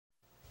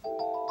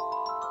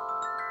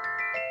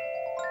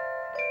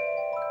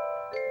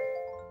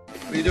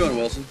What are you doing,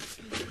 Wilson?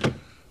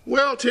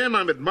 Well, Tim,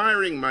 I'm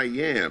admiring my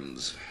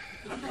yams.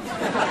 Should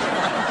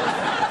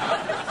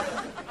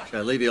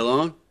I leave you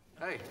alone?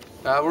 Hey,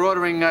 we're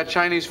ordering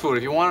Chinese food.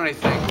 If you want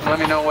anything, let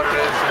me know what it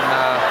is, and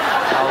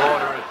I'll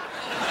order it.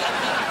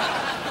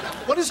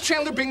 What is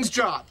Chandler Bing's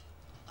job?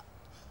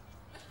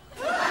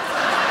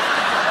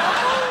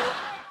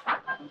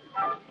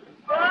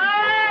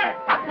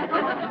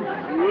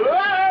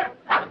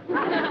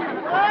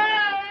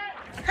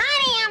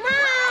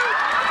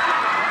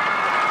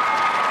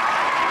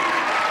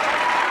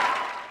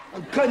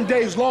 I'm cutting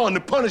Dave's lawn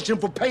to punish him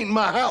for painting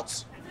my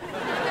house.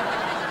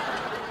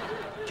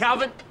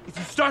 Calvin, if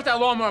you start that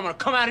lawnmower, I'm gonna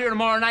come out here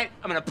tomorrow night.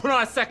 I'm gonna put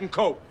on a second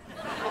coat.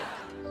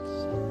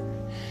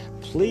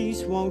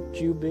 Please won't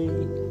you be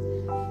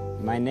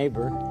my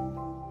neighbor?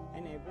 My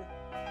neighbor.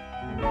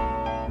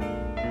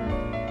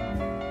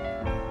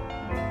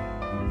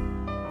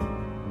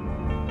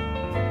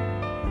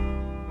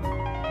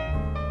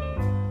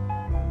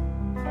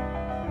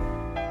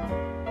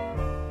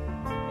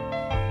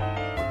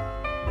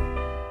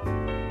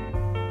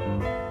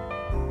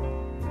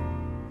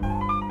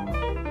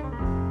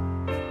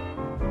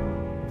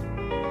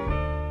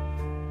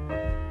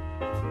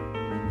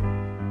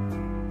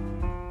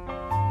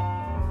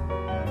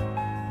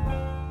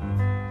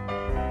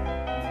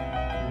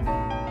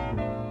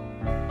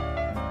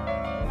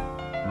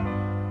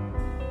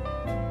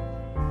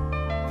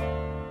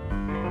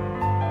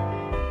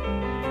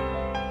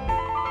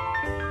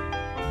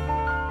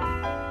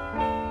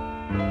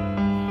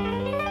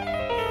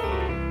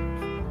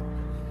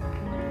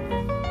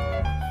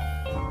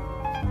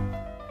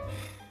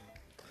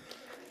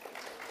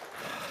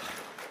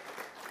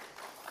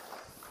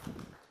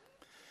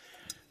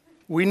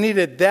 We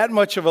needed that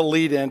much of a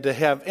lead-in to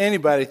have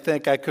anybody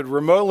think I could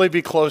remotely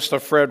be close to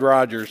Fred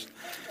Rogers.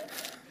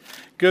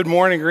 Good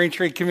morning, Green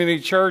Tree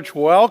Community Church.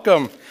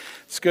 Welcome.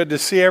 It's good to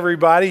see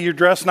everybody. You're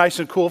dressed nice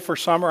and cool for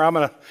summer. I'm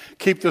going to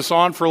keep this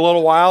on for a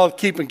little while,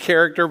 keep in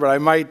character, but I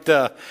might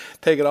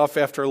take it off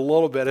after a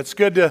little bit. It's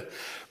good to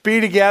be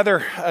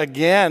together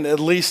again. At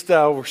least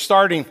we're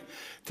starting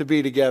to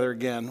be together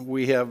again.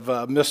 We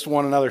have missed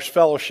one another's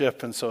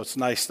fellowship, and so it's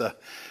nice to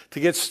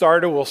get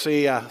started. We'll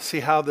see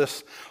how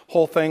this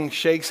whole thing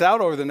shakes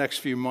out over the next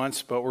few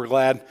months, but we're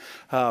glad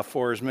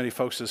for as many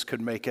folks as could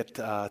make it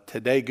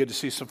today. Good to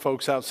see some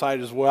folks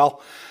outside as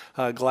well.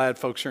 Glad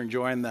folks are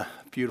enjoying the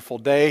beautiful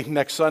day.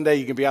 Next Sunday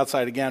you can be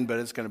outside again, but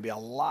it's going to be a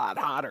lot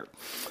hotter.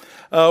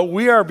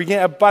 We are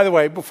beginning. By the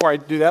way, before I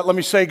do that, let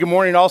me say good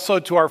morning also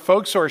to our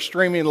folks who are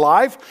streaming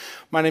live.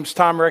 My name's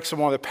Tom Ricks. I'm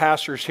one of the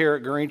pastors here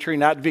at Green Tree,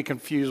 not to be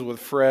confused with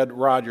Fred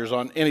Rogers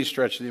on any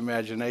stretch of the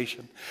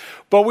imagination.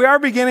 But we are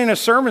beginning a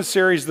sermon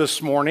series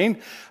this morning,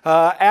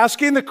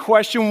 asking the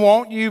question,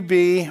 won't you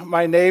be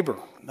my neighbor?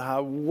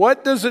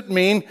 What does it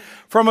mean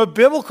from a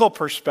biblical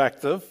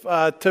perspective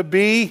to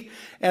be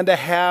and to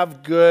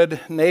have good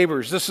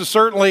neighbors? This is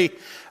certainly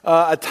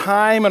a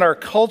time in our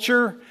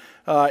culture,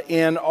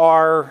 in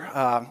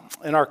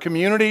our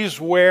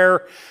communities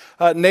where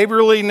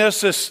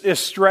neighborliness is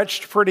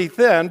stretched pretty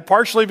thin,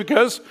 partially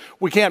because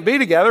we can't be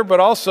together, but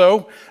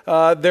also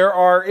there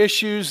are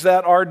issues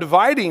that are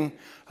dividing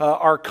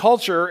our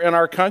culture and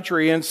our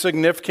country in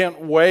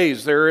significant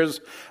ways. There is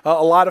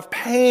a lot of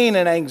pain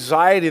and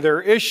anxiety. There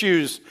are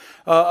issues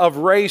of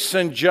race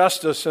and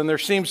justice, and there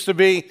seems to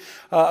be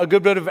a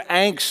good bit of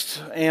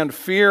angst and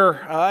fear,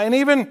 and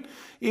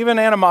even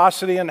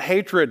animosity and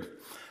hatred.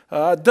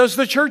 Does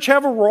the church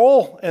have a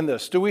role in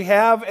this? Do we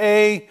have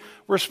a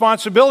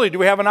responsibility? Do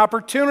we have an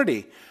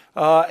opportunity?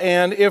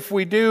 And if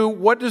we do,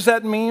 what does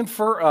that mean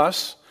for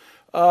us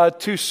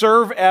to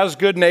serve as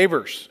good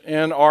neighbors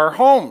in our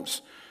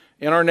homes,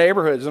 in our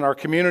neighborhoods, in our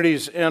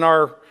communities, in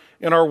our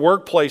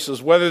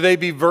workplaces, whether they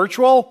be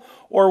virtual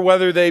or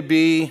whether they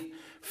be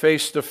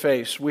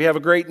face-to-face? We have a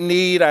great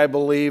need, I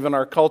believe, in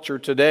our culture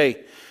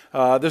today.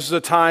 This is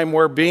a time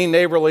where being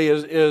neighborly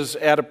is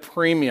at a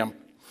premium.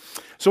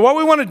 So what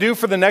we want to do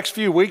for the next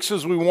few weeks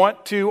is we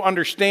want to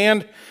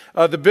understand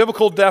the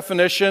biblical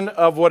definition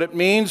of what it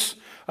means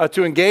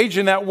to engage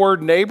in that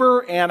word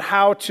neighbor and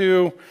how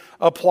to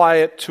apply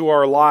it to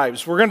our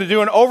lives. We're going to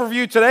do an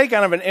overview today,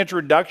 kind of an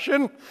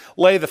introduction,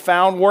 lay the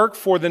groundwork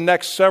for the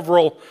next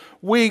several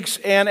weeks.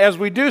 And as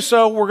we do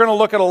so, we're going to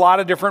look at a lot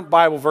of different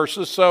Bible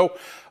verses. So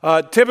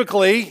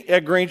typically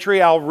at Green Tree,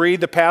 I'll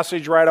read the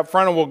passage right up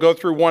front and we'll go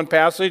through one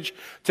passage.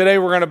 Today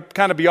we're going to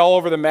kind of be all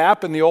over the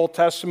map in the Old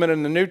Testament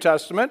and the New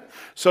Testament.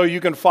 So you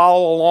can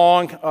follow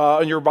along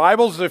in your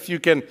Bibles. If you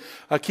can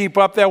keep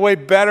up that way,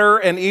 better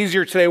and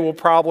easier today will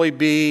probably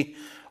be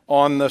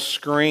on the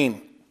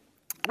screen.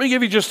 Let me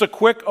give you just a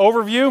quick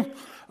overview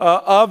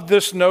of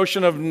this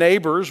notion of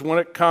neighbors when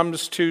it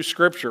comes to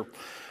Scripture.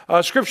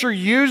 Scripture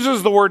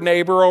uses the word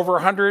neighbor over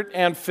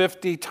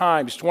 150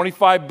 times,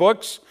 25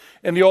 books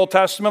in the Old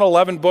Testament,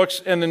 11 books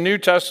in the New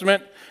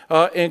Testament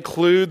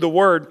include the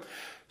word.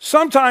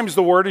 Sometimes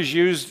the word is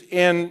used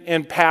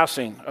in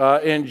passing.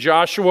 In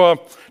Joshua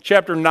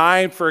chapter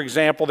 9, for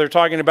example, they're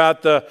talking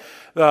about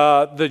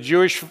the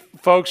Jewish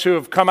folks who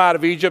have come out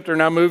of Egypt are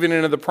now moving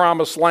into the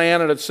promised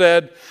land, and it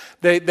said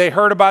they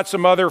heard about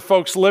some other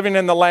folks living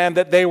in the land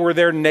that they were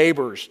their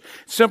neighbors.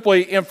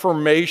 Simply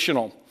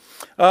informational.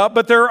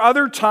 But there are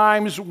other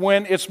times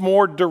when it's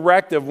more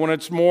directive, when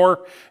it's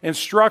more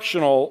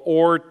instructional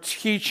or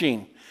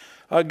teaching.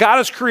 God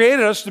has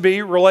created us to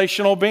be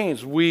relational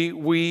beings. We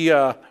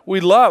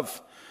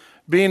love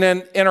being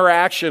in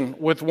interaction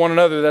with one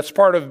another. That's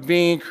part of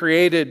being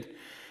created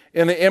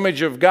in the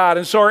image of God.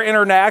 And so our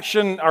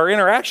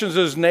interactions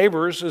as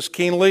neighbors is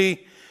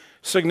keenly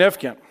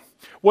significant.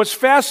 What's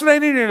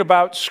fascinating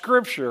about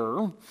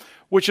Scripture,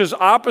 which is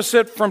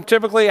opposite from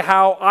typically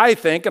how I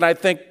think, and I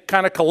think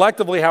kind of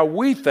collectively how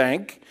we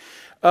think,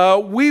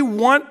 we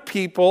want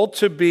people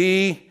to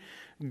be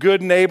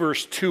good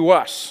neighbors to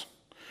us.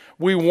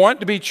 We want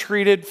to be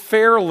treated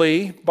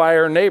fairly by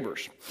our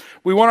neighbors.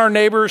 We want our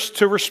neighbors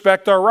to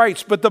respect our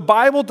rights. But the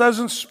Bible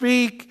doesn't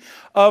speak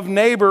of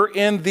neighbor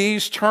in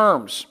these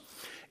terms.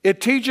 It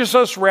teaches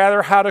us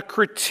rather how to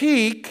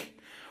critique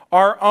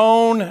our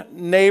own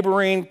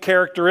neighboring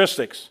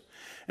characteristics.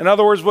 In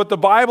other words, what the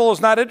Bible is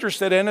not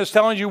interested in is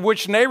telling you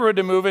which neighborhood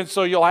to move in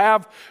so you'll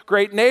have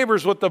great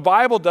neighbors. What the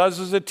Bible does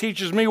is it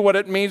teaches me what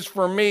it means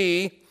for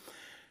me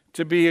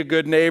to be a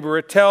good neighbor.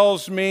 It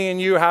tells me and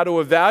you how to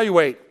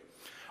evaluate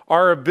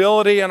our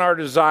ability and our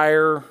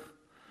desire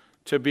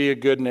to be a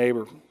good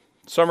neighbor.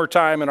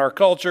 Summertime in our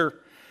culture,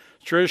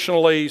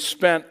 traditionally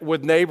spent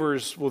with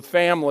neighbors, with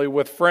family,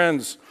 with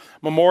friends.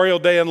 Memorial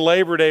Day and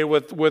Labor Day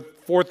with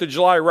 4th of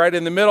July right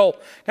in the middle,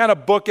 kind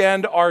of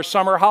bookend our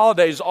summer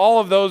holidays. All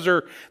of those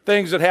are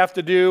things that have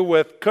to do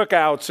with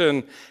cookouts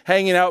and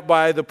hanging out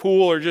by the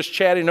pool or just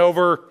chatting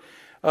over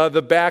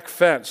the back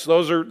fence.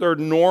 They're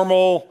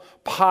normal,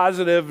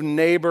 positive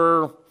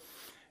neighbor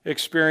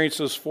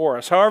experiences for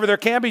us. However, there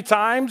can be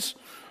times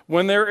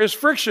when there is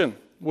friction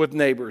with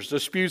neighbors,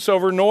 disputes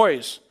over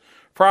noise,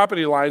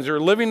 property lines, or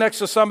living next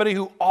to somebody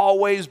who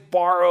always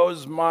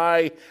borrows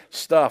my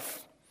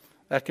stuff.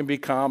 That can be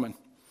common.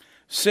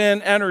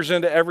 Sin enters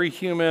into every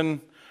human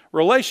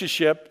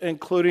relationship,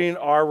 including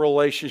our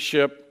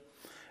relationship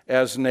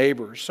as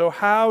neighbors. So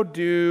how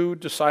do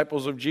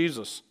disciples of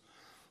Jesus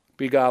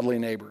be godly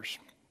neighbors?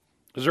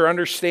 Is their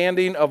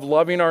understanding of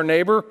loving our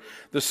neighbor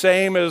the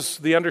same as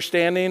the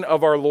understanding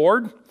of our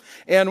Lord?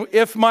 And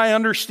if my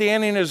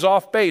understanding is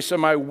off base,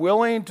 am I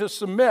willing to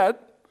submit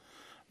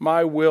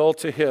my will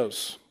to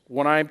His?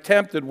 When I'm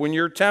tempted, when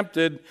you're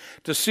tempted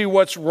to see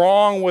what's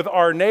wrong with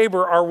our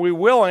neighbor, are we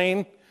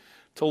willing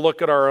to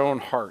look at our own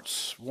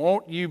hearts?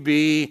 Won't you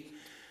be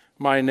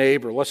my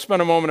neighbor? Let's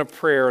spend a moment of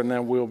prayer and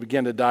then we'll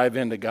begin to dive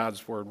into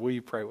God's Word. Will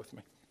you pray with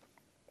me?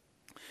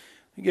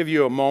 I'll give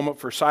you a moment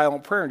for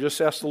silent prayer and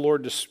just ask the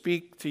Lord to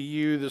speak to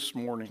you this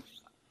morning.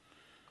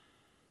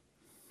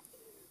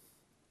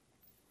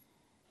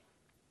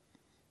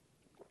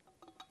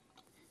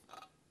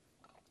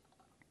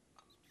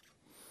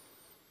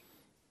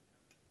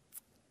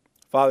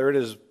 Father, it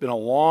has been a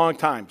long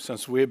time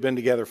since we have been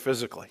together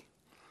physically.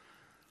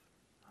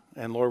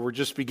 And Lord, we're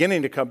just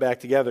beginning to come back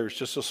together. It's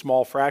just a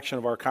small fraction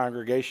of our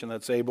congregation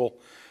that's able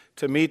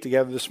to meet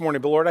together this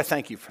morning. But Lord, I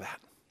thank you for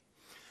that.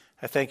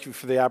 I thank you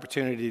for the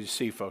opportunity to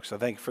see folks. I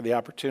thank you for the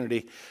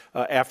opportunity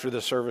after the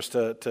service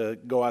to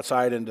go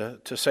outside and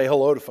to say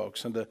hello to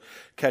folks and to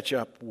catch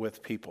up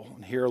with people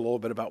and hear a little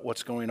bit about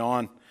what's going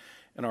on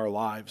in our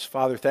lives.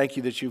 Father, thank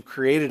you that you've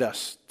created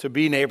us to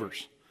be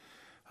neighbors.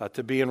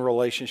 To be in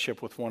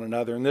relationship with one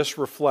another. And this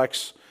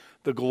reflects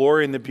the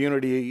glory and the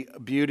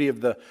beauty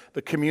of the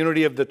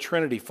community of the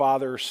Trinity,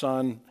 Father,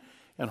 Son,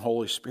 and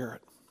Holy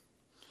Spirit.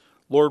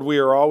 Lord, we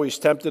are always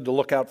tempted to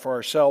look out for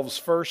ourselves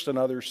first and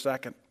others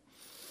second.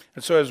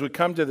 And so as we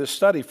come to this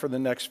study for the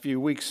next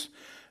few weeks,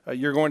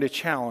 you're going to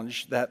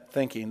challenge that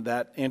thinking,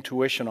 that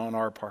intuition on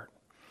our part.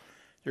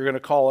 You're going to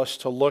call us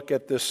to look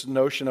at this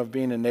notion of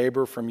being a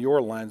neighbor from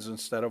your lens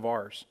instead of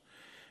ours.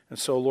 And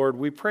so, Lord,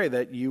 we pray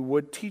that you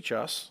would teach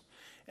us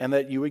and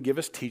that you would give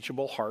us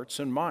teachable hearts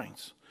and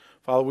minds.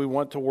 Father, we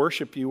want to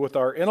worship you with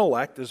our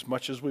intellect as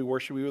much as we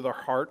worship you with our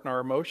heart and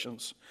our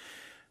emotions.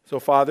 So,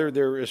 Father,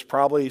 there is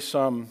probably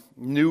some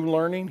new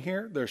learning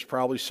here. There's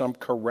probably some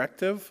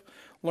corrective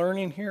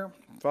learning here.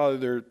 Father,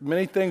 there are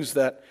many things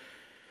that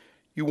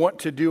you want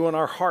to do in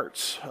our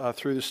hearts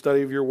through the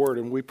study of your word,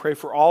 and we pray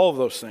for all of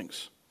those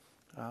things.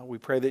 We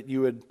pray that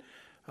you would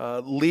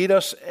lead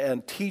us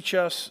and teach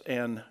us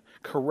and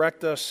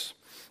correct us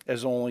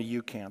as only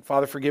you can.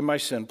 Father, forgive my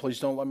sin. Please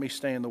don't let me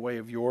stay in the way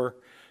of your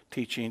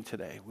teaching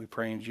today. We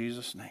pray in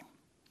Jesus' name.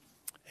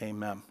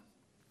 Amen.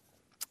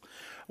 I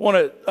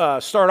want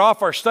to start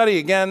off our study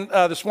again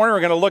this morning. We're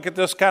going to look at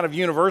this kind of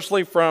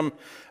universally from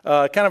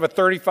kind of a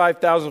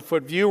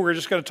 35,000-foot view. We're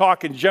just going to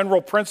talk in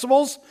general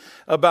principles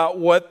about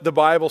what the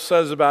Bible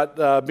says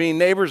about being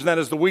neighbors. And then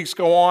as the weeks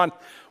go on,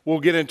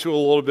 we'll get into a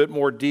little bit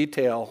more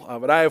detail.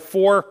 But I have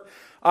 4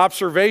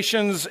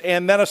 observations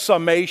and then a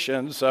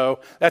summation. So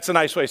that's a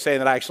nice way of saying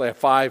that I actually have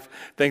 5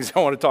 things I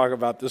want to talk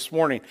about this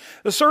morning.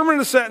 The sermon in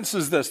a sentence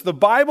is this: the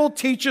Bible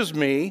teaches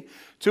me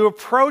to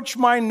approach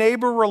my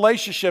neighbor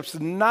relationships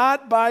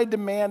not by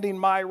demanding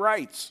my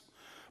rights,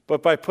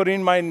 but by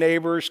putting my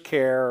neighbor's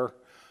care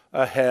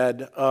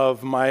ahead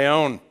of my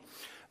own.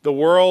 The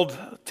world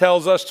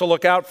tells us to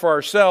look out for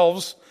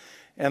ourselves,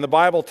 and the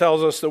Bible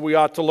tells us that we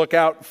ought to look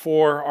out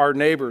for our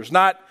neighbors.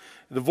 Not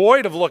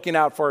devoid of looking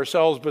out for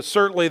ourselves, but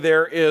certainly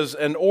there is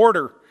an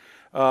order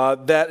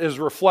that is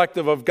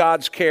reflective of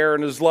God's care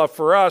and His love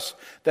for us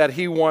that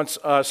He wants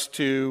us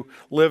to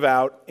live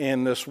out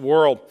in this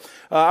world.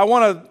 I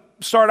want to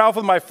start off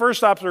with my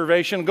first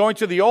observation, going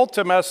to the Old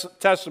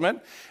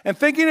Testament and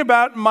thinking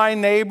about my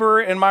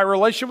neighbor and my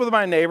relationship with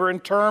my neighbor in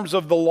terms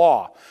of the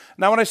law.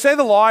 Now, when I say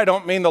the law, I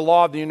don't mean the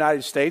law of the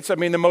United States. I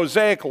mean the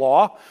Mosaic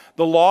law,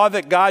 the law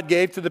that God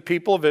gave to the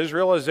people of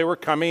Israel as they were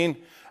coming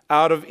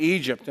out of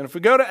Egypt. And if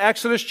we go to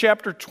Exodus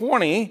chapter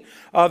 20,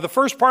 the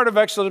first part of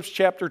Exodus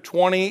chapter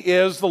 20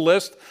 is the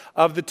list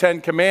of the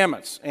Ten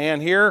Commandments.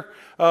 And here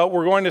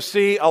we're going to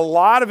see a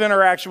lot of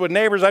interaction with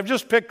neighbors. I've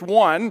just picked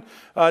one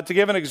to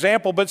give an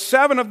example, but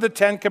 7 of the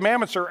 10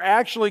 commandments are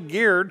actually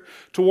geared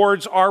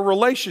towards our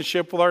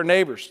relationship with our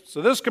neighbors.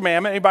 So this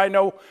commandment, anybody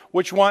know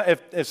which one?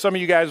 If some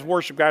of you guys,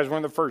 worship guys, were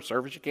in the first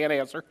service, you can't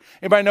answer.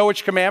 Anybody know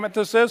which commandment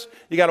this is?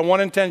 You got a 1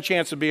 in 10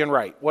 chance of being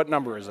right. What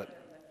number is it?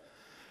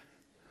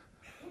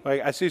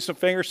 I see some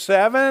fingers.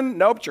 7.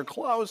 Nope, you're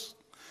close.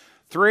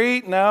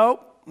 3.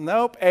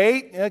 Nope.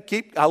 8. Yeah,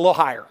 keep a little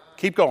higher.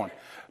 Keep going.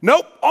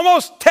 Nope,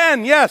 almost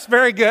 10. Yes,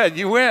 very good.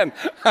 You win.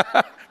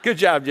 Good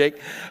job, Jake.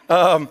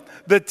 The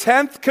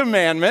 10th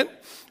commandment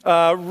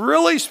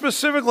really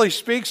specifically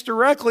speaks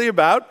directly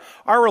about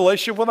our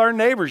relationship with our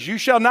neighbors. You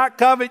shall not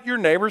covet your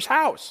neighbor's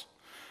house.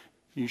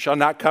 You shall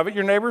not covet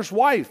your neighbor's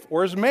wife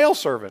or his male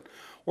servant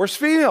or his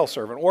female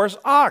servant, or his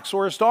ox,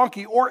 or his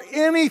donkey, or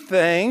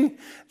anything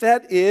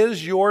that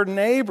is your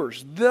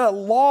neighbor's. The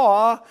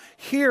law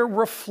here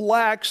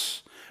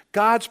reflects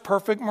God's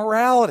perfect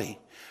morality.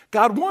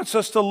 God wants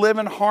us to live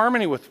in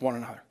harmony with one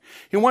another.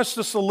 He wants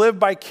us to live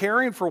by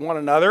caring for one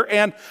another,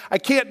 and I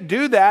can't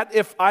do that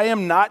if I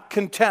am not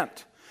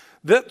content.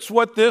 That's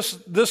what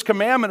this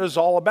commandment is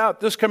all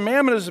about. This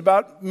commandment is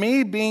about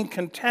me being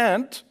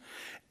content,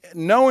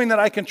 knowing that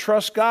I can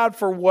trust God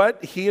for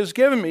what He has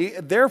given me.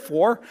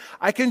 Therefore,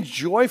 I can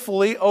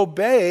joyfully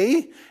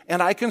obey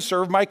and I can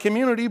serve my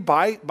community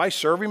by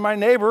serving my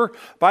neighbor,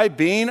 by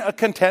being a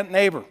content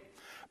neighbor,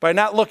 by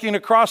not looking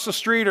across the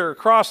street or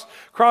across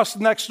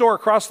next door,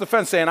 across the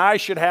fence, saying, I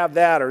should have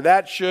that or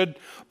that should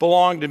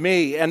belong to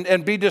me,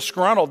 and be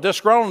disgruntled.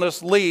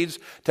 Disgruntledness leads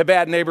to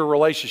bad neighbor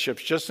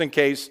relationships, just in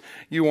case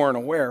you weren't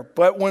aware.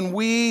 But when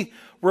we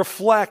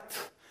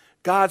reflect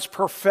God's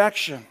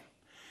perfection,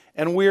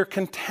 and we're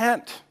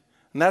content.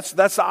 And that's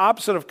the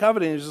opposite of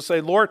coveting, is to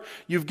say, Lord,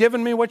 you've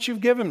given me what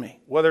you've given me.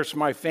 Whether it's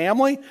my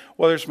family,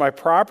 whether it's my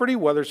property,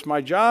 whether it's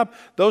my job,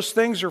 those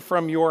things are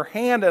from your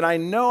hand, and I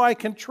know I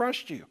can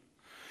trust you.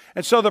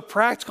 And so the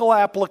practical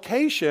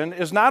application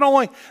is not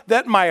only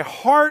that my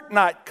heart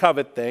not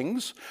covet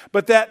things,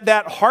 but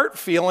that heart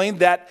feeling,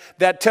 that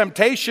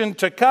temptation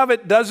to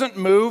covet doesn't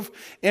move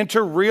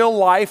into real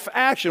life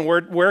action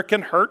where it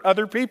can hurt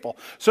other people.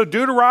 So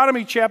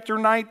Deuteronomy chapter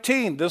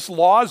 19, this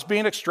law is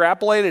being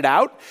extrapolated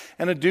out.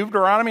 And in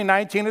Deuteronomy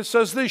 19 it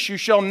says this, you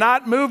shall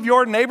not move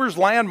your neighbor's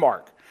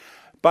landmark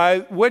by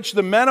which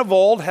the men of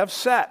old have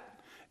set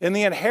in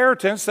the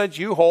inheritance that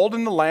you hold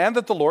in the land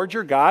that the Lord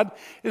your God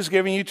is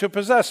giving you to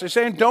possess. They're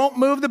saying, don't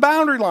move the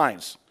boundary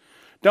lines.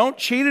 Don't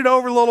cheat it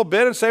over a little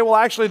bit and say, well,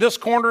 actually, this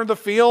corner of the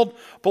field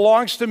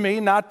belongs to me,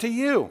 not to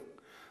you.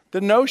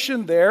 The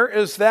notion there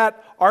is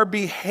that our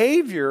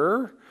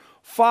behavior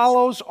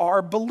follows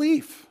our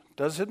belief,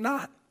 does it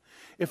not?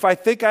 If I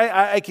think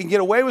I can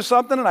get away with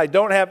something and I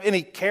don't have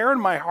any care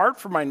in my heart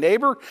for my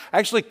neighbor, I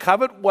actually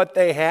covet what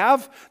they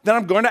have, then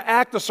I'm going to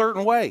act a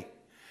certain way.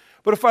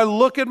 But if I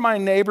look at my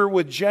neighbor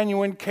with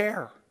genuine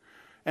care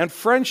and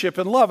friendship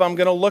and love, I'm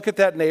going to look at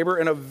that neighbor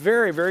in a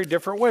very, very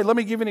different way. Let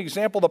me give you an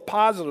example, the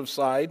positive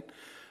side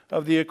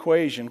of the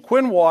equation.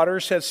 Quinn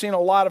Waters had seen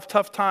a lot of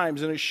tough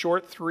times in his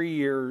short 3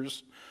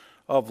 years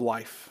of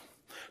life.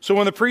 So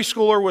when the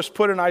preschooler was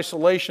put in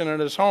isolation in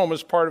his home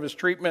as part of his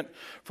treatment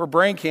for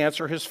brain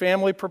cancer, his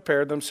family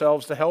prepared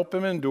themselves to help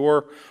him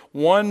endure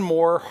one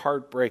more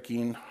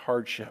heartbreaking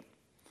hardship.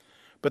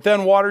 But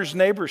then Waters'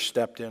 neighbors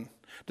stepped in,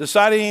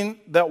 deciding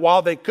that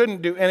while they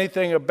couldn't do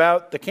anything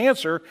about the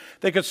cancer,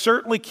 they could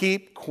certainly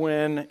keep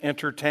Quinn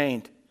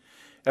entertained.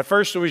 At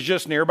first, it was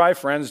just nearby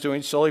friends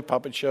doing silly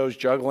puppet shows,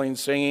 juggling,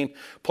 singing,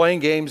 playing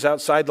games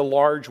outside the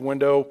large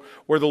window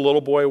where the little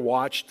boy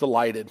watched,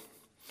 delighted.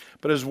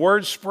 But as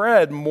word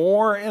spread,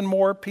 more and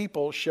more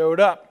people showed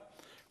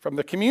up from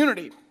the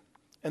community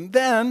and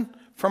then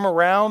from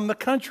around the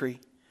country.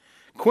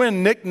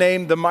 Quinn,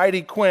 nicknamed the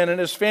Mighty Quinn, and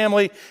his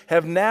family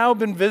have now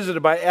been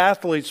visited by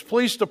athletes,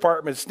 police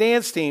departments,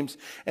 dance teams,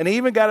 and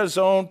even got his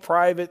own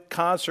private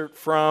concert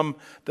from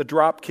the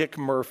Dropkick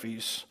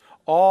Murphys,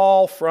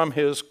 all from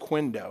his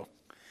Quindo.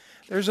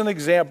 There's an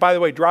example. By the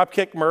way,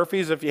 Dropkick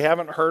Murphys, if you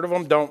haven't heard of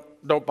them,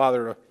 don't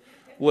bother to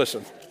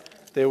listen.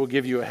 They will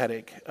give you a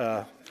headache,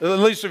 at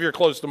least if you're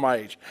close to my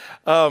age.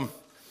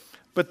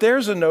 But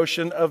there's a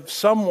notion of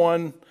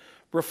someone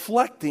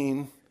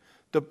reflecting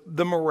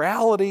the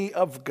morality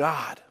of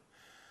God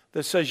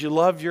that says you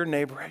love your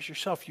neighbor as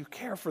yourself. You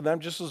care for them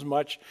just as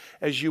much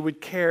as you would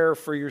care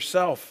for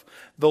yourself.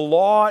 The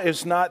law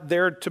is not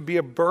there to be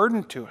a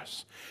burden to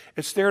us.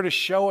 It's there to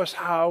show us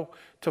how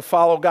to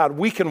follow God.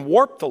 We can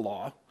warp the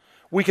law.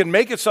 We can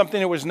make it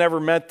something it was never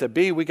meant to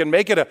be. We can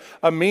make it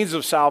a means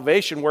of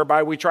salvation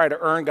whereby we try to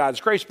earn God's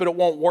grace, but it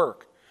won't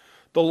work.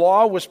 The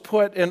law was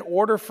put in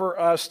order for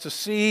us to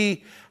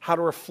see how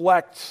to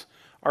reflect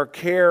our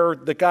care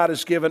that God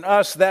has given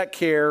us, that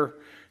care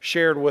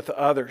shared with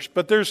others.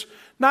 But there's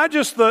not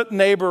just the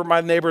neighbor,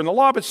 my neighbor in the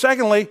law, but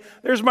secondly,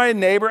 there's my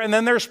neighbor, and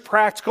then there's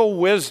practical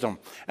wisdom.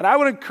 And I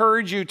would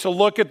encourage you to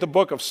look at the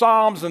book of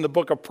Psalms and the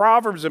book of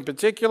Proverbs in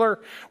particular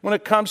when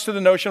it comes to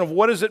the notion of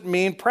what does it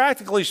mean,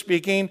 practically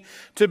speaking,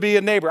 to be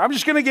a neighbor. I'm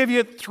just going to give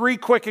you 3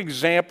 quick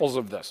examples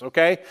of this,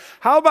 okay?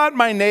 How about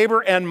my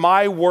neighbor and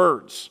my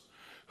words?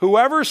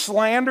 Whoever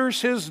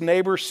slanders his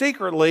neighbor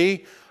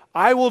secretly,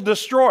 I will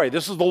destroy.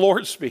 This is the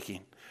Lord speaking.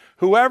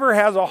 Whoever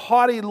has a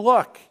haughty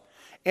look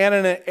and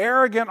an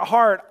arrogant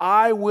heart,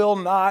 I will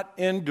not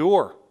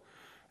endure.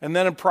 And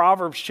then in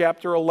Proverbs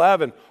chapter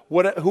 11,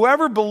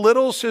 whoever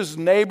belittles his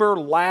neighbor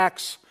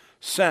lacks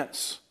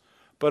sense,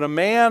 but a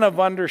man of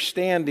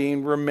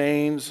understanding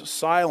remains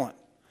silent.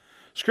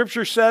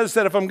 Scripture says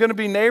that if I'm going to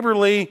be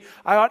neighborly,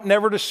 I ought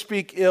never to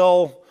speak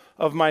ill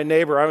of my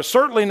neighbor. I would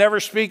certainly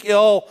never speak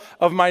ill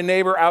of my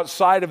neighbor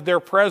outside of their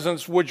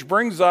presence, which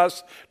brings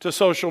us to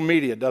social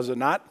media, does it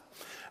not?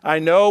 I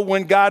know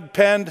when God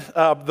penned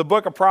the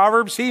book of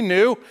Proverbs, he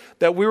knew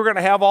that we were going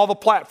to have all the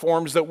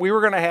platforms that we were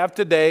going to have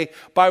today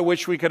by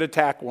which we could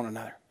attack one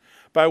another,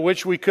 by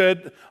which we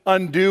could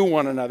undo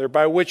one another,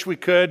 by which we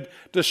could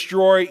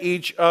destroy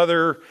each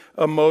other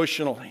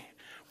emotionally.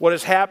 What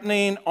is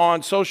happening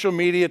on social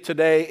media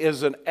today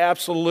is an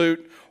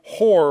absolute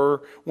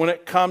horror when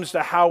it comes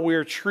to how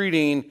we're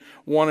treating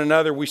one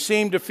another. We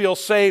seem to feel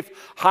safe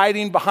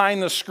hiding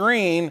behind the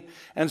screen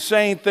and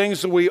saying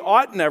things that we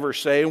ought never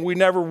say and we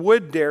never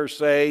would dare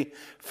say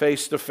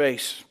face to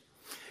face.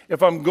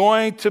 If I'm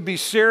going to be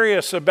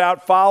serious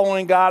about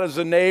following God as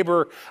a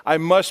neighbor, I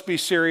must be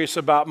serious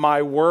about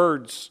my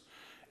words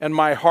and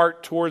my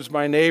heart towards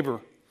my neighbor.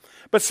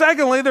 But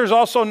secondly, there's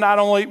also not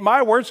only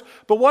my words,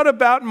 but what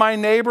about my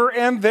neighbor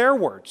and their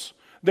words?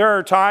 There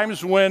are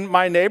times when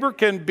my neighbor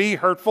can be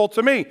hurtful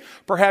to me.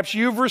 Perhaps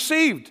you've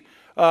received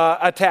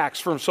attacks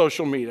from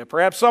social media.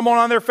 Perhaps someone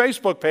on their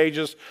Facebook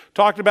pages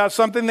talked about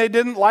something they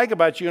didn't like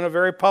about you in a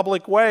very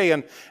public way.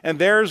 And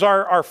there's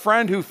our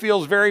friend who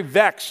feels very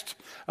vexed.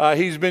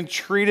 He's been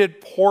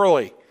treated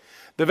poorly.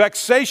 The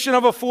vexation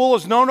of a fool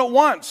is known at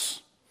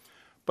once,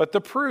 but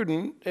the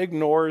prudent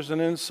ignores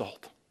an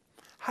insult.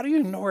 How do you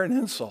ignore an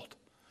insult?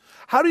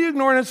 How do you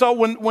ignore an insult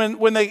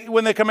when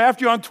they come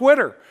after you on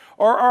Twitter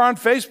or on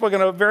Facebook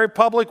in a very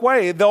public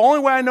way? The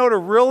only way I know to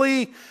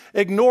really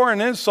ignore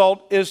an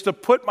insult is to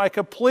put my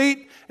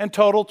complete and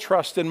total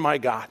trust in my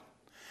God.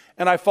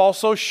 And I fall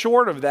so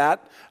short of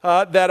that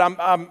that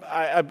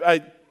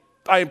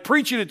I'm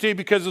preaching it to you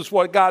because it's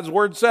what God's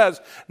word says,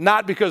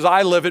 not because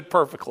I live it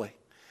perfectly.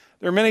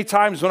 There are many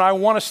times when I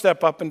want to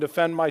step up and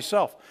defend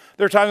myself.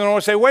 There are times when I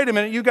want to say, wait a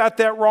minute, you got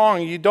that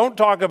wrong. You don't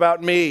talk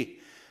about me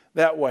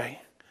that way.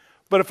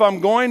 But if I'm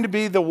going to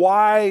be the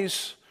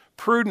wise,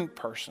 prudent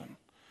person,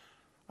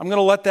 I'm going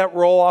to let that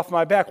roll off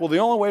my back. Well, the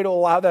only way to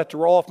allow that to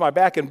roll off my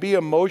back and be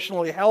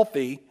emotionally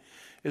healthy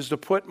is to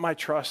put my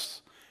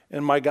trust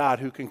in my God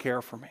who can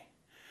care for me.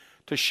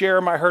 To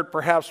share my hurt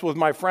perhaps with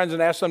my friends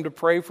and ask them to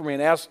pray for me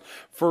and ask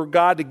for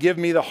God to give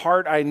me the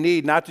heart I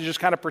need, not to just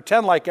kind of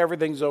pretend like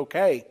everything's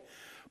okay,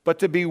 but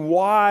to be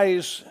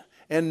wise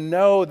and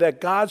know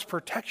that God's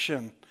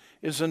protection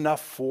is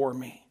enough for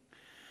me.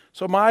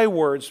 So my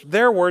words,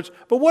 their words,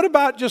 but what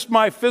about just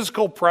my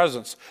physical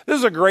presence? This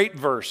is a great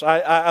verse.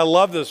 I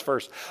love this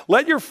verse.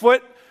 Let your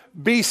foot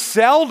be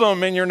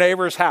seldom in your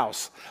neighbor's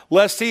house,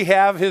 lest he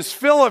have his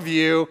fill of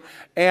you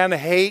and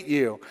hate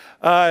you.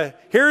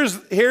 Here's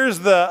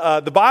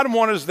the bottom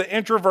one is the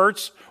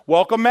introvert's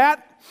welcome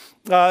mat.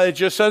 It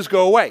just says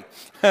go away.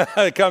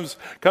 It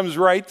comes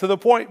right to the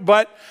point.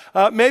 But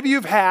maybe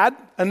you've had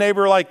a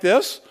neighbor like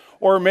this.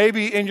 Or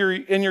maybe in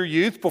your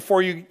youth,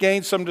 before you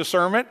gained some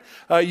discernment,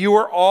 you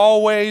were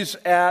always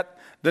at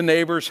the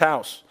neighbor's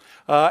house.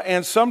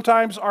 And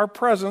sometimes our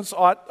presence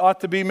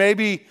ought to be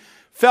maybe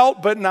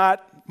felt but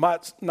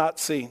not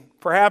seen.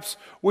 Perhaps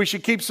we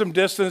should keep some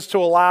distance to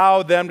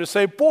allow them to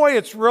say, boy,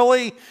 it's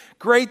really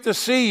great to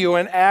see you,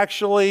 and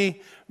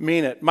actually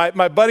mean it.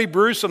 My buddy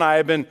Bruce and I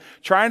have been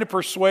trying to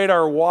persuade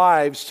our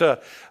wives to,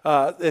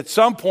 at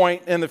some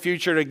point in the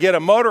future, to get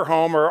a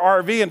motorhome or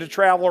RV and to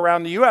travel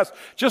around the U.S.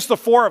 Just the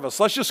four of us.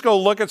 Let's just go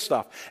look at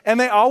stuff. And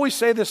they always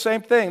say the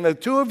same thing. The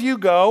two of you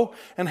go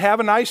and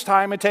have a nice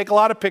time and take a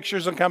lot of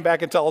pictures and come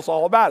back and tell us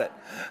all about it.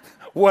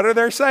 What are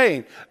they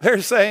saying?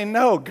 They're saying,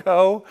 no,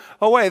 go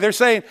away. They're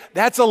saying,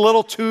 that's a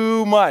little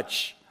too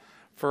much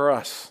for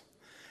us.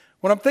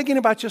 When I'm thinking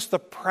about just the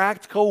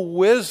practical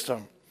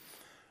wisdom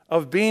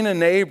of being a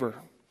neighbor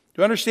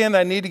Do you understand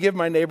that I need to give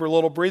my neighbor a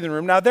little breathing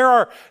room? Now, there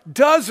are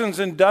dozens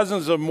and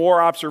dozens of more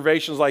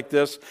observations like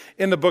this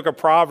in the book of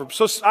Proverbs.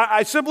 So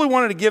I simply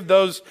wanted to give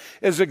those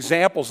as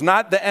examples,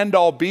 not the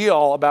end-all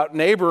be-all about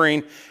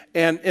neighboring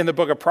and in the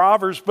book of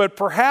Proverbs, but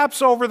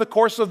perhaps over the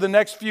course of the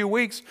next few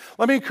weeks,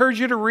 let me encourage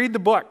you to read the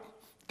book.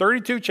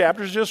 32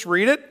 chapters, just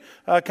read it,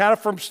 kind of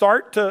from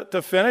start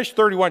to finish,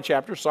 31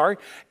 chapters, sorry,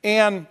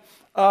 and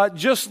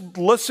just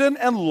listen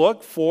and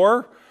look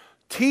for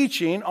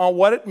teaching on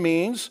what it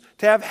means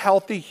to have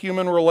healthy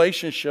human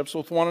relationships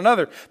with one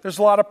another. There's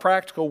a lot of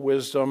practical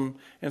wisdom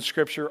in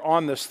Scripture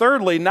on this.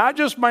 Thirdly, not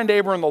just my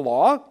neighbor in the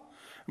law,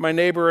 my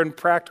neighbor in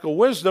practical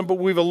wisdom, but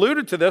we've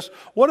alluded to this.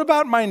 What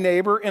about my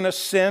neighbor in a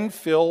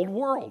sin-filled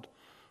world?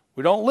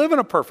 We don't live in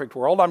a perfect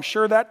world. I'm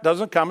sure that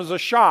doesn't come as a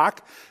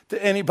shock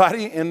to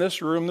anybody in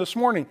this room this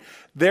morning.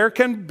 There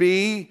can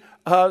be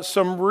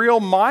some real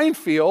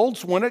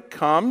minefields when it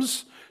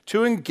comes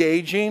to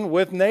engaging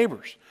with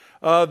neighbors.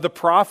 The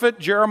prophet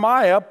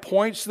Jeremiah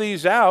points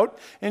these out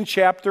in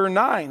chapter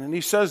 9, and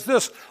he says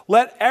this,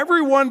 "Let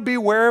everyone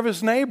beware of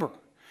his neighbor,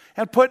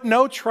 and put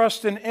no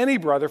trust in any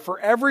brother, for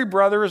every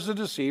brother is a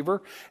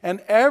deceiver, and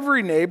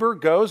every neighbor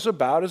goes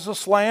about as a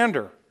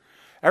slanderer.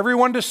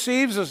 Everyone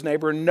deceives his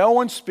neighbor, and no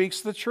one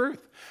speaks the truth.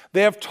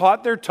 They have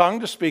taught their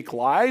tongue to speak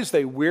lies.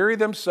 They weary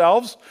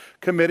themselves,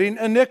 committing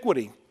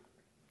iniquity.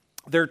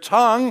 Their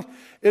tongue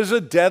is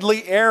a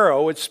deadly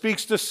arrow. It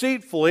speaks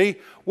deceitfully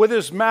with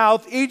his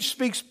mouth. Each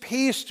speaks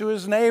peace to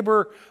his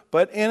neighbor,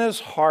 but in his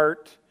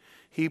heart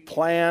he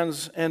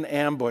plans an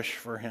ambush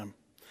for him."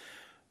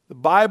 The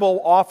Bible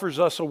offers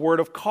us a word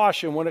of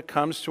caution when it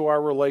comes to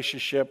our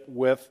relationship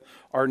with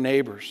our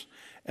neighbors.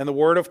 And the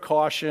word of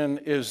caution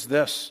is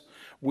this: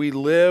 we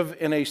live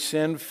in a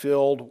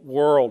sin-filled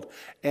world.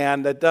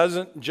 And that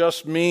doesn't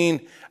just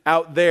mean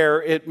out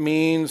there, it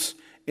means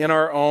in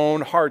our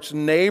own hearts.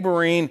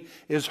 Neighboring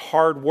is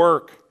hard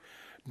work.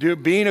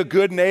 Being a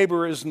good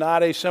neighbor is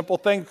not a simple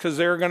thing, because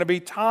there are going to be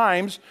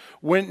times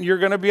when you're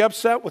going to be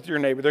upset with your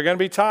neighbor. There are going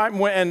to be times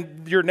when,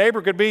 and your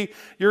neighbor could be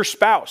your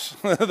spouse,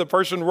 the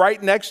person right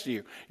next to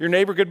you. Your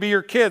neighbor could be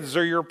your kids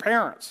or your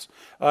parents,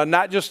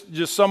 not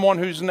just someone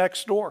who's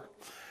next door.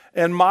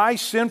 And my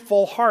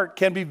sinful heart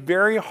can be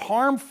very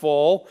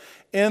harmful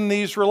in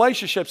these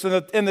relationships.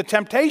 And the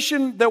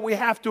temptation that we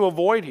have to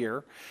avoid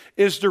here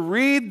is to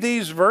read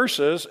these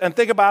verses and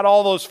think about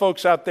all those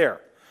folks out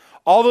there.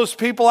 All those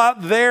people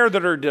out there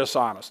that are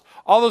dishonest.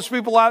 All those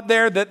people out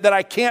there that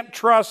I can't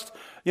trust,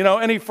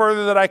 any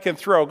further that I can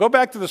throw. Go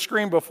back to the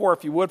screen before,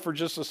 if you would, for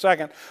just a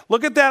second.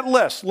 Look at that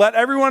list. Let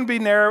everyone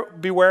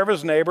beware of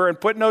his neighbor, and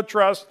put no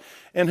trust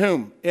in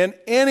whom? In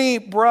any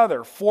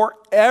brother. For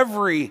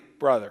every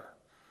brother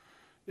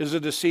is a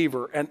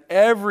deceiver, and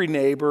every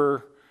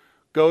neighbor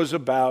goes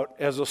about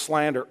as a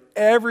slanderer.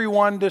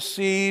 Everyone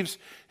deceives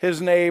his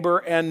neighbor,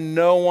 and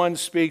no one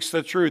speaks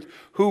the truth.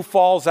 Who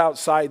falls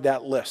outside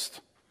that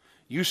list?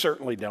 You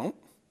certainly don't,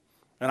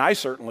 and I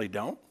certainly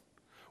don't.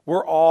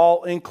 We're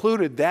all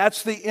included.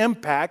 That's the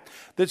impact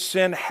that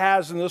sin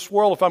has in this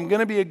world. If I'm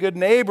going to be a good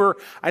neighbor,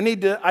 I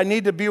need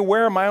to be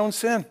aware of my own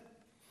sin.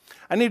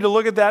 I need to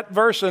look at that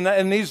verse, and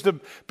it needs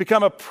to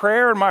become a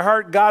prayer in my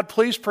heart. God,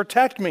 please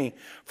protect me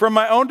from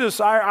my own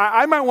desire.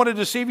 I might want to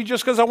deceive you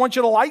just because I want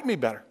you to like me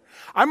better.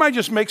 I might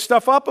just make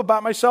stuff up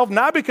about myself,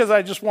 not because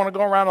I just want to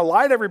go around and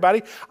lie to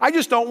everybody. I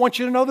just don't want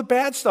you to know the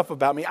bad stuff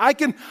about me. I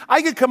can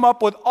come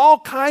up with all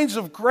kinds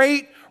of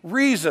great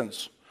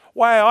reasons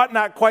why I ought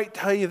not quite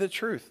tell you the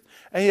truth.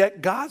 And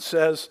yet God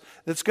says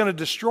that's going to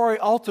destroy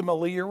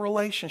ultimately your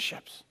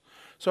relationships.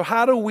 So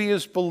how do we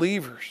as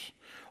believers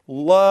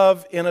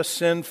love in a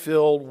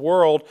sin-filled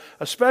world,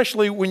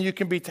 especially when you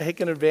can be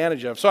taken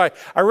advantage of? So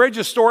I read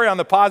your story on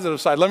the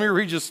positive side. Let me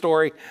read your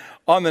story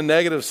on the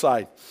negative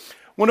side.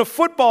 When a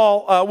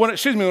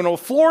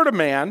Florida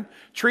man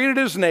treated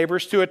his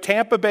neighbors to a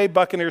Tampa Bay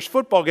Buccaneers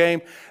football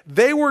game,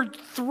 they were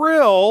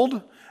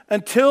thrilled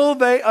until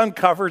they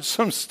uncovered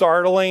some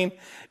startling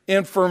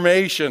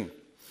information.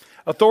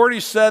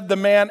 Authorities said the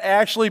man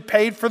actually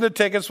paid for the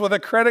tickets with a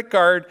credit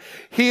card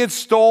he had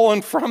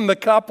stolen from the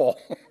couple.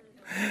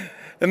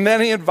 And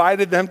then he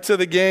invited them to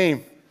the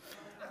game.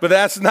 But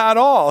that's not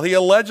all. He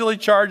allegedly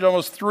charged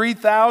almost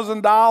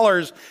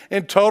 $3,000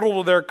 in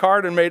total to their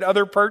card and made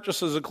other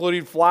purchases,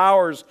 including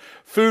flowers,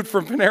 food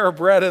from Panera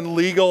Bread, and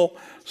legal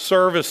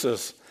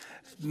services.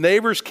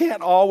 Neighbors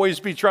can't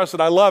always be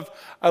trusted. I love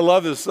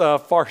this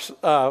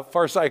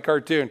Far Side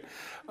cartoon.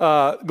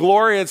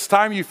 Gloria, it's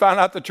time you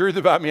found out the truth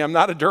about me. I'm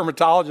not a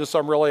dermatologist.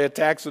 I'm really a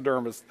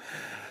taxidermist.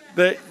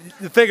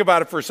 Think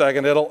about it for a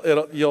second.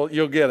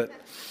 You'll get it.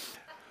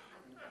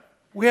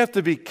 We have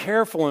to be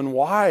careful and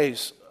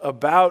wise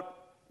about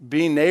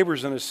being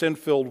neighbors in a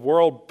sin-filled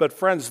world. But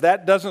friends,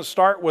 that doesn't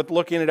start with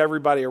looking at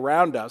everybody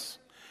around us.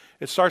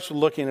 It starts with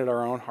looking at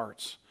our own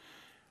hearts.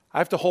 I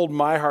have to hold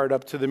my heart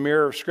up to the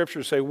mirror of Scripture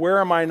and say, where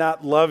am I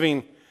not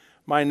loving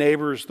my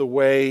neighbors the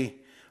way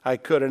I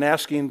could? And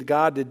asking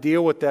God to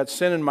deal with that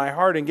sin in my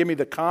heart and give me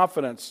the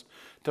confidence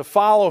to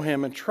follow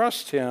Him and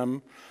trust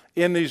Him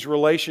in these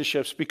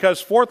relationships.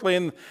 Because fourthly,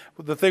 and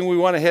the thing we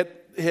want to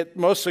hit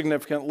most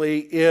significantly,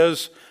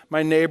 is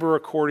my neighbor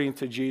according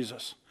to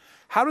Jesus.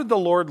 How did the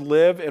Lord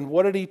live, and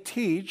what did he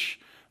teach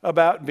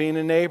about being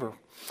a neighbor?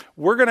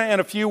 We're going to, in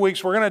a few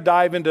weeks, we're going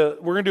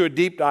to do a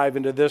deep dive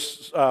into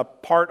this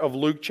part of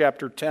Luke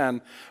chapter 10,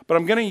 but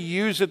I'm going to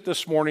use it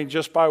this morning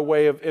just by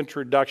way of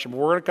introduction. But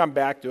we're going to come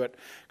back to it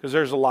because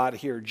there's a lot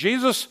here.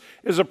 Jesus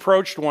is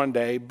approached one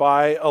day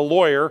by a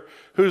lawyer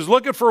who's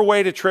looking for a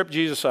way to trip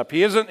Jesus up.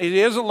 He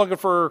isn't looking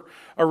for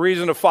a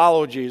reason to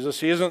follow Jesus.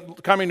 He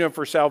isn't coming to him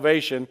for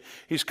salvation.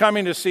 He's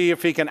coming to see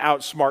if he can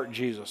outsmart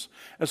Jesus.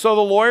 And so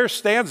the lawyer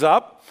stands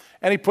up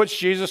and he puts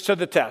Jesus to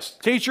the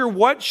test. Teacher,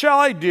 what shall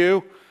I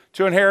do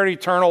to inherit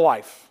eternal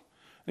life?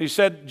 And he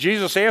said,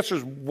 Jesus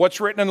answers,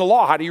 what's written in the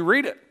law? How do you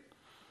read it?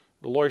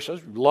 The lawyer says,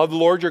 love the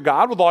Lord your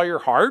God with all your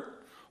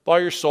heart, with all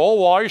your soul,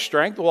 with all your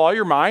strength, with all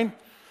your mind,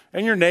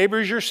 and your neighbor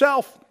as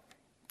yourself.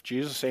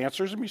 Jesus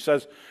answers him. He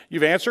says,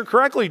 you've answered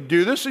correctly.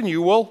 Do this and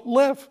you will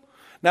live.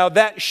 Now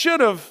that should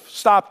have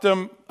stopped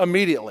him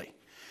immediately.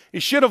 He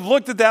should have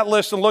looked at that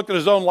list and looked at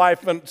his own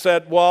life and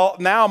said, well,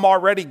 now I'm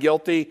already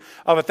guilty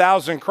of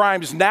 1,000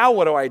 crimes. Now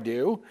what do I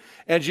do?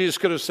 And Jesus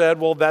could have said,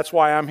 well, that's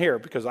why I'm here,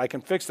 because I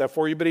can fix that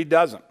for you, but he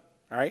doesn't,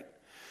 all right?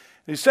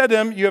 And he said to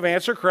him, you have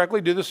answered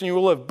correctly, do this and you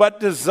will live. But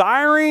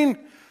desiring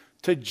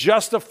to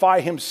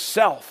justify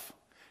himself,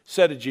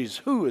 said to Jesus,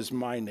 who is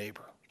my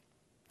neighbor?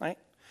 Right?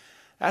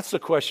 That's the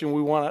question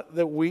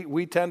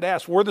we tend to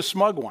ask. We're the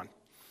smug one,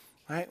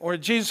 right? Or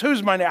Jesus,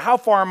 who's my neighbor? How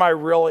far am I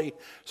really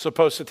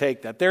supposed to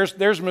take that? There's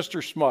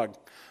Mr. Smug.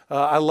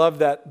 I love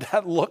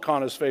that look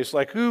on his face,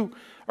 like, who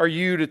are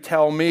you to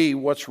tell me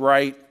what's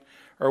right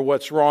or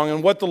what's wrong?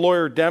 And what the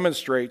lawyer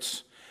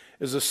demonstrates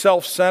is a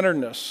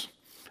self-centeredness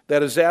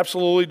that is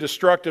absolutely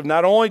destructive,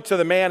 not only to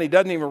the man, he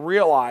doesn't even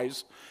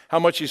realize how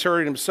much he's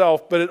hurting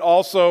himself, but it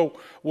also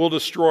will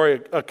destroy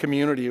a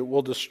community. It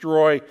will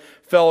destroy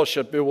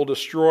fellowship. It will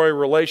destroy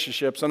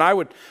relationships. And I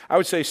would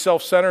say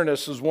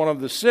self-centeredness is one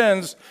of the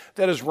sins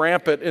that is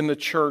rampant in the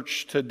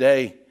church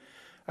today.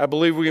 I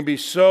believe we can be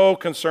so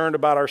concerned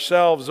about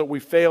ourselves that we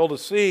fail to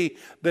see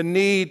the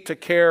need to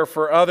care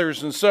for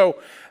others. And so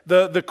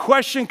the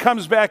question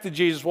comes back to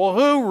Jesus, well,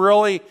 who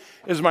really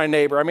is my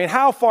neighbor? I mean,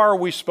 how far are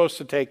we supposed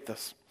to take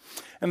this?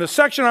 And the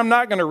section I'm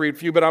not going to read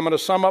for you, but I'm going to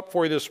sum up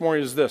for you this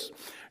morning is this.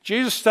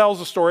 Jesus tells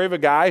the story of a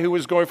guy who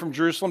was going from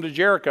Jerusalem to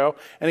Jericho,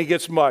 and he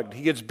gets mugged.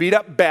 He gets beat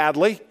up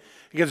badly.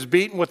 He gets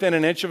beaten within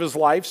an inch of his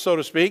life, so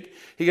to speak.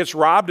 He gets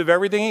robbed of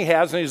everything he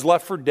has, and he's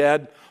left for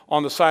dead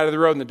on the side of the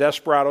road, and the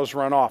desperados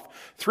run off.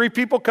 3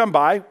 people come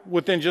by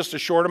within just a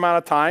short amount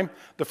of time.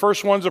 The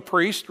first one's a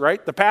priest,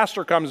 right? The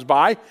pastor comes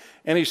by,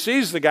 and he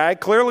sees the guy,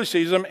 clearly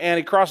sees him, and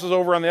he crosses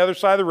over on the other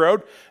side of the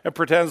road and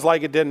pretends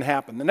like it didn't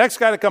happen. The next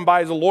guy to come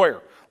by is a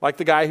lawyer, like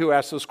the guy who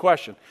asked this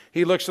question.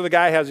 He looks at the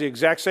guy, has the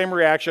exact same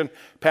reaction,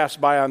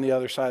 passed by on the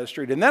other side of the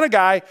street. And then a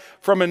guy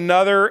from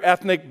another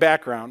ethnic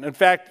background. In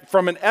fact,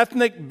 from an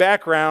ethnic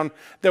background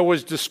that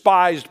was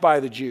despised by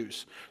the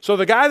Jews. So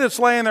the guy that's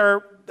laying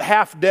there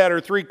half dead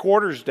or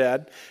 3/4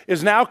 dead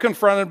is now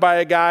confronted by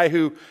a guy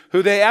who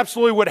they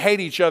absolutely would hate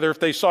each other if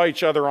they saw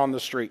each other on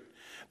the street.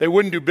 They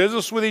wouldn't do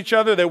business with each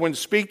other. They wouldn't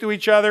speak to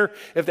each other.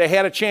 If they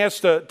had a chance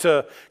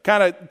to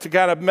kind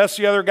of mess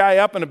the other guy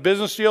up in a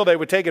business deal, they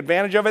would take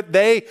advantage of it.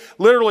 They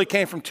literally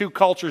came from 2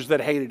 cultures that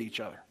hated each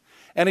other.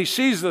 And he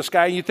sees this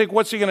guy, and you think,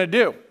 what's he going to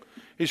do?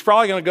 He's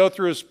probably going to go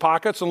through his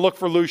pockets and look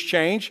for loose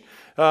change.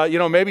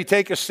 Maybe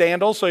take his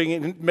sandals so he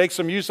can make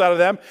some use out of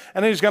them,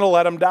 and then he's going to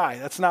let him die.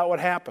 That's not what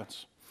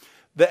happens.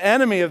 The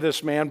enemy of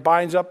this man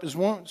binds up his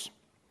wounds,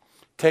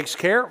 takes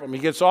care of him. He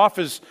gets off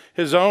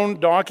his own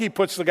donkey,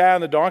 puts the guy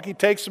on the donkey,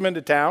 takes him into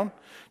town,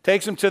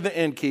 takes him to the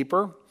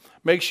innkeeper,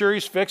 makes sure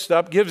he's fixed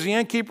up, gives the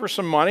innkeeper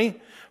some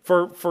money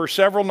for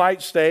several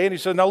nights stay. And he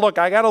said, now look,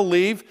 I got to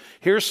leave.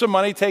 Here's some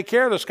money. Take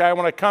care of this guy.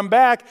 When I come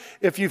back,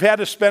 if you've had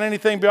to spend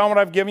anything beyond what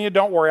I've given you,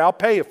 don't worry. I'll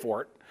pay you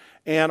for it.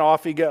 And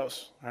off he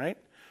goes. All right?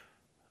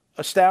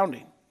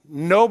 Astounding.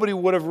 Nobody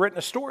would have written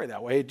a story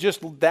that way.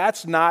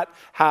 That's not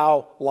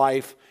how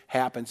life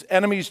happens.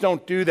 Enemies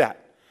don't do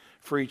that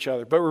for each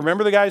other. But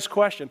remember the guy's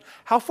question,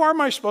 how far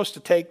am I supposed to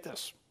take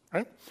this?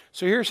 Right?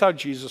 So here's how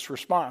Jesus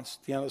responds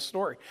at the end of the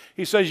story.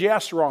 He says, you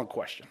asked the wrong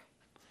question.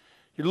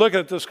 You're looking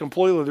at this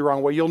completely the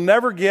wrong way. You'll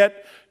never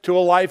get to a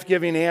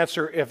life-giving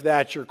answer if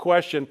that's your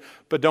question,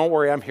 but don't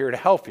worry, I'm here to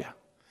help you.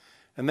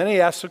 And then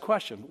he asks the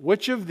question,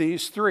 which of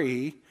these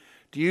 3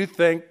 do you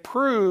think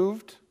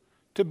proved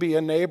to be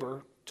a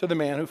neighbor to the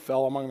man who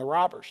fell among the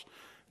robbers?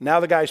 Now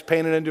the guy's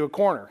painted into a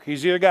corner.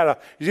 He's either got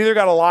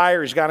to lie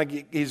or he's got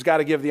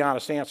to give the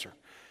honest answer.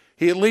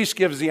 He at least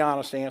gives the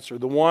honest answer,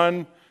 the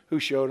one who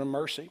showed him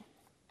mercy.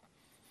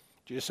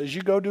 Jesus says,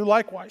 you go do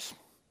likewise.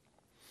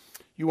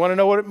 You want to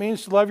know what it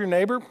means to love your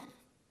neighbor?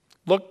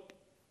 Look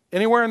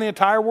anywhere in the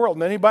entire world,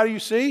 and anybody you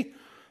see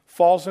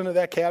falls into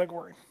that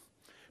category.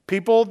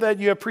 People that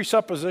you have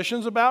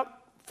presuppositions about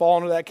fall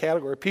into that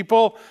category.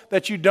 People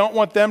that you don't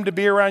want them to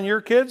be around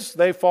your kids,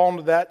 they fall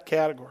into that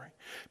category.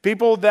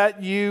 People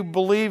that you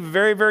believe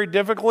very, very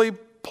difficultly,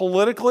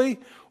 politically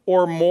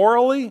or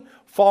morally,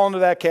 fall into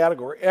that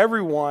category.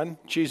 Everyone,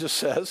 Jesus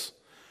says,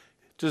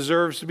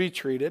 deserves to be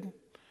treated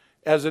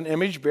as an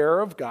image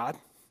bearer of God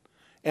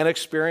and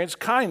experience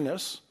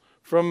kindness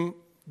from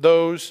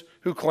those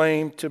who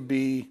claim to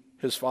be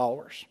his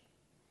followers.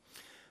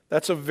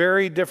 That's a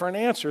very different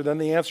answer than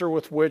the answer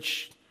with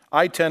which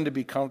I tend to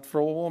be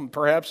comfortable, and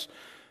perhaps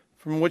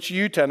from which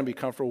you tend to be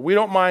comfortable. We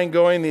don't mind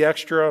going the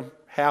extra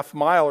half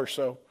mile or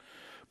so,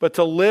 but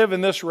to live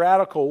in this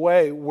radical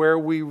way where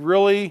we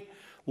really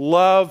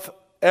love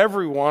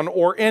everyone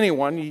or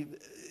anyone,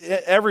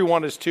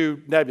 everyone is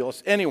too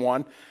nebulous,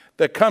 anyone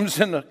that comes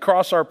in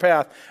across our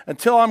path,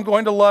 until I'm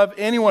going to love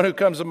anyone who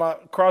comes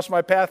across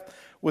my path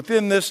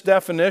within this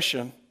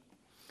definition,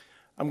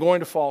 I'm going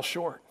to fall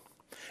short.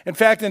 In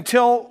fact,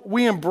 until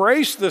we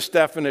embrace this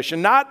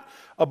definition, not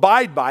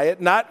abide by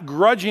it, not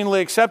grudgingly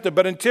accept it,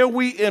 but until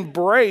we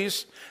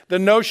embrace the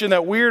notion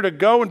that we are to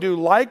go and do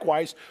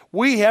likewise,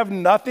 we have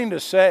nothing to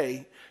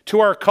say to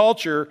our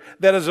culture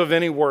that is of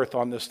any worth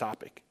on this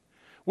topic.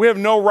 We have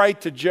no right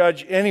to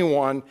judge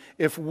anyone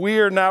if we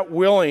are not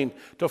willing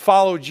to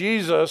follow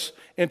Jesus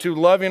into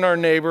loving our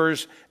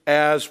neighbors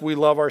as we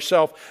love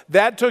ourselves.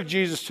 That took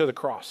Jesus to the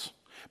cross,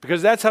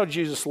 because that's how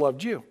Jesus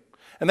loved you.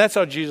 And that's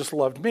how Jesus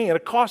loved me. And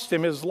it cost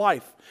him his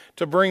life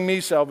to bring me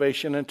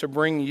salvation and to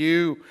bring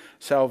you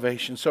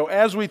salvation. So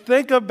as we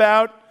think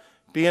about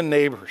being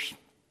neighbors,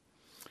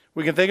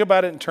 we can think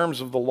about it in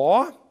terms of the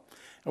law,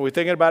 and we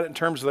think about it in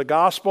terms of the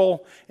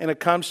gospel, and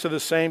it comes to the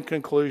same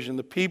conclusion.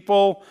 The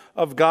people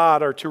of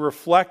God are to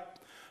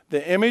reflect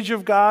the image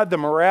of God, the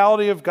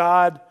morality of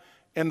God,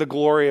 and the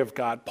glory of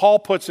God. Paul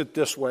puts it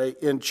this way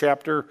in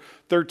chapter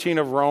 13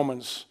 of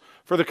Romans.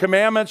 For the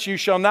commandments, you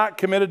shall not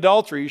commit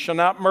adultery, you shall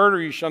not murder,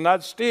 you shall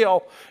not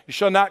steal, you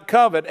shall not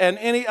covet, and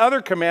any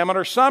other commandment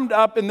are summed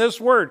up in this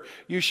word: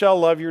 you shall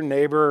love your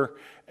neighbor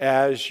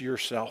as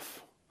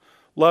yourself.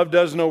 Love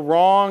does no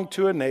wrong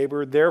to a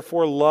neighbor,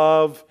 therefore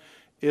love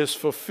is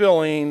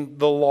fulfilling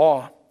the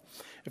law.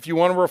 If you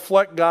want to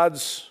reflect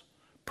God's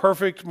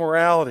perfect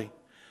morality,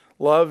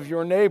 love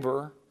your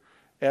neighbor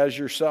as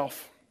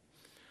yourself.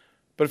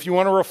 But if you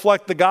want to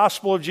reflect the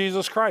gospel of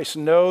Jesus Christ,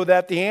 know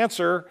that the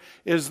answer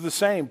is the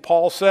same.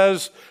 Paul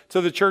says to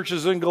the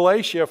churches in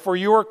Galatia, for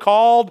you are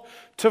called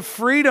to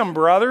freedom,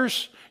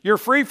 brothers. You're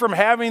free from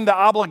having the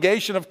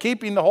obligation of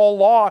keeping the whole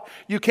law.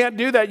 You can't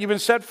do that. You've been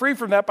set free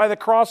from that by the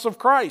cross of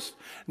Christ.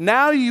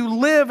 Now you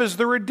live as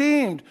the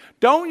redeemed.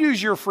 Don't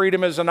use your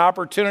freedom as an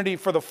opportunity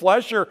for the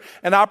flesh or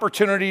an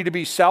opportunity to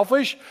be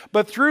selfish,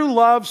 but through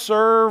love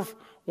serve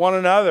one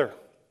another.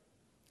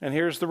 And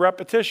here's the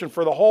repetition: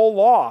 for the whole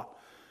law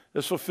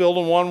is fulfilled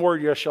in one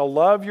word: you shall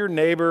love your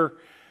neighbor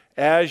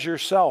as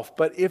yourself.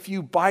 But if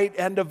you bite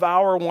and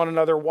devour one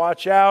another,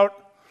 watch out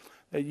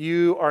that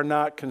you are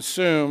not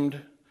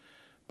consumed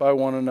by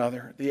one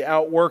another. The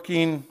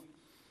outworking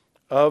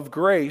of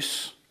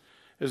grace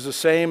is the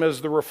same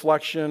as the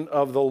reflection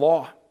of the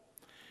law.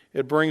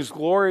 It brings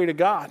glory to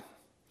God.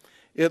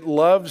 It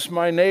loves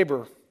my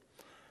neighbor.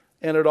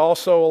 And it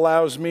also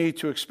allows me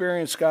to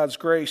experience God's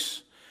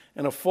grace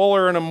in a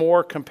fuller and a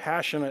more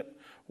compassionate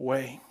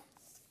way.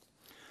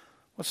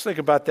 Let's think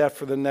about that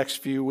for the next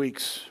few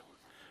weeks.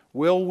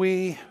 Will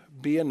we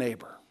be a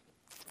neighbor?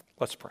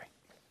 Let's pray.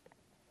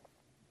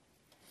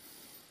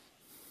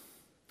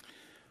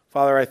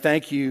 Father, I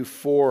thank you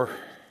for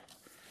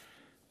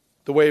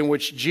the way in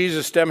which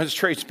Jesus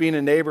demonstrates being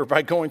a neighbor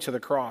by going to the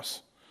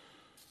cross.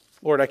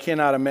 Lord, I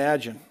cannot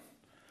imagine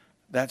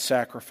that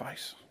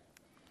sacrifice.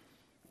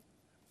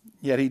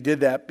 Yet he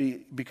did that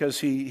because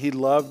he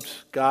loved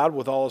God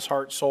with all his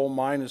heart, soul,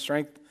 mind, and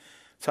strength.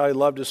 That's how he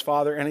loved his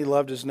Father, and he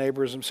loved his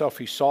neighbor as himself.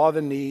 He saw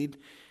the need,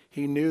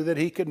 he knew that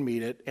he could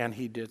meet it, and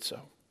he did so.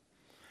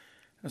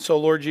 And so,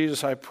 Lord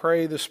Jesus, I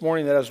pray this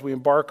morning that as we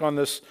embark on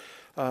this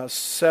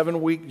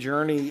 7-week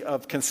journey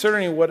of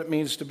considering what it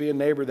means to be a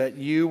neighbor, that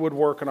you would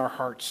work in our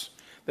hearts,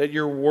 that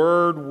your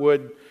word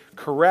would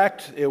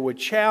correct, it would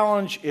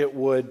challenge, it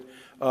would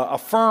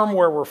affirm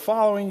where we're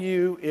following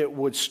you, it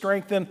would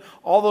strengthen,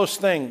 all those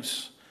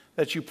things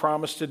that you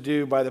promised to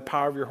do by the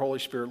power of your Holy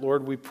Spirit.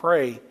 Lord, we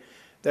pray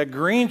that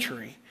Green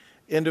Tree,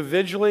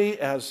 individually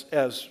as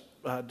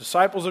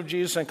disciples of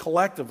Jesus and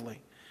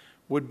collectively,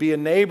 would be a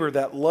neighbor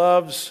that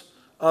loves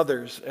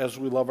others as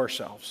we love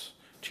ourselves.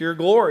 To your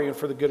glory and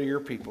for the good of your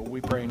people,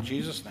 we pray in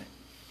Jesus' name.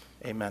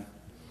 Amen.